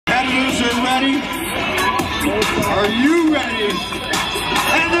ready? Are you ready?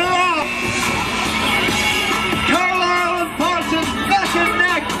 And they're off! Carlisle and Parsons neck and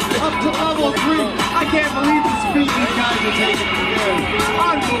neck up to level 3. I can't believe the speed these guys are taking today.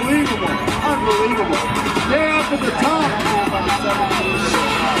 Unbelievable, unbelievable. They're up at the top.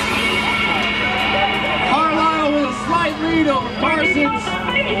 Carlisle with a slight lead over Parsons.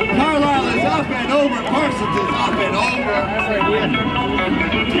 Carlisle is up and over. Parsons is up and over.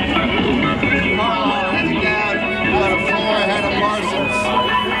 Carlisle heading down. Got a 4 ahead of Parsons.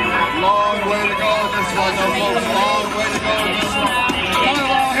 Long way to go in this one, though, folks. Long way to go in this one.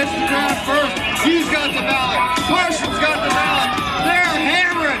 Carlisle hits the ground first. He's got the mallet. Parsons got the mallet. They're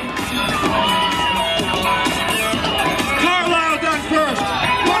hammering. Carlisle done first.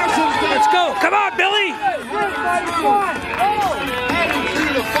 Parsons done. Let's go. Come on, Billy. Heading to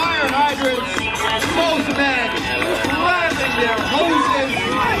the fire hydrants. Both men grabbing their hoses.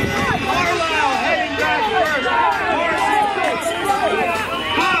 Carlisle heading back first.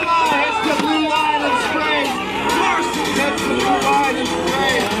 Carlisle hits the blue line and sprays. Parsons hits the blue line and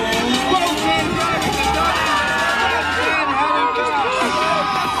sprays. Both men driving the Dodgers. Both men heading to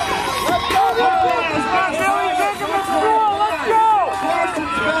the Carlisle's best.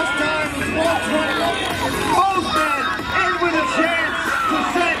 Parsons' best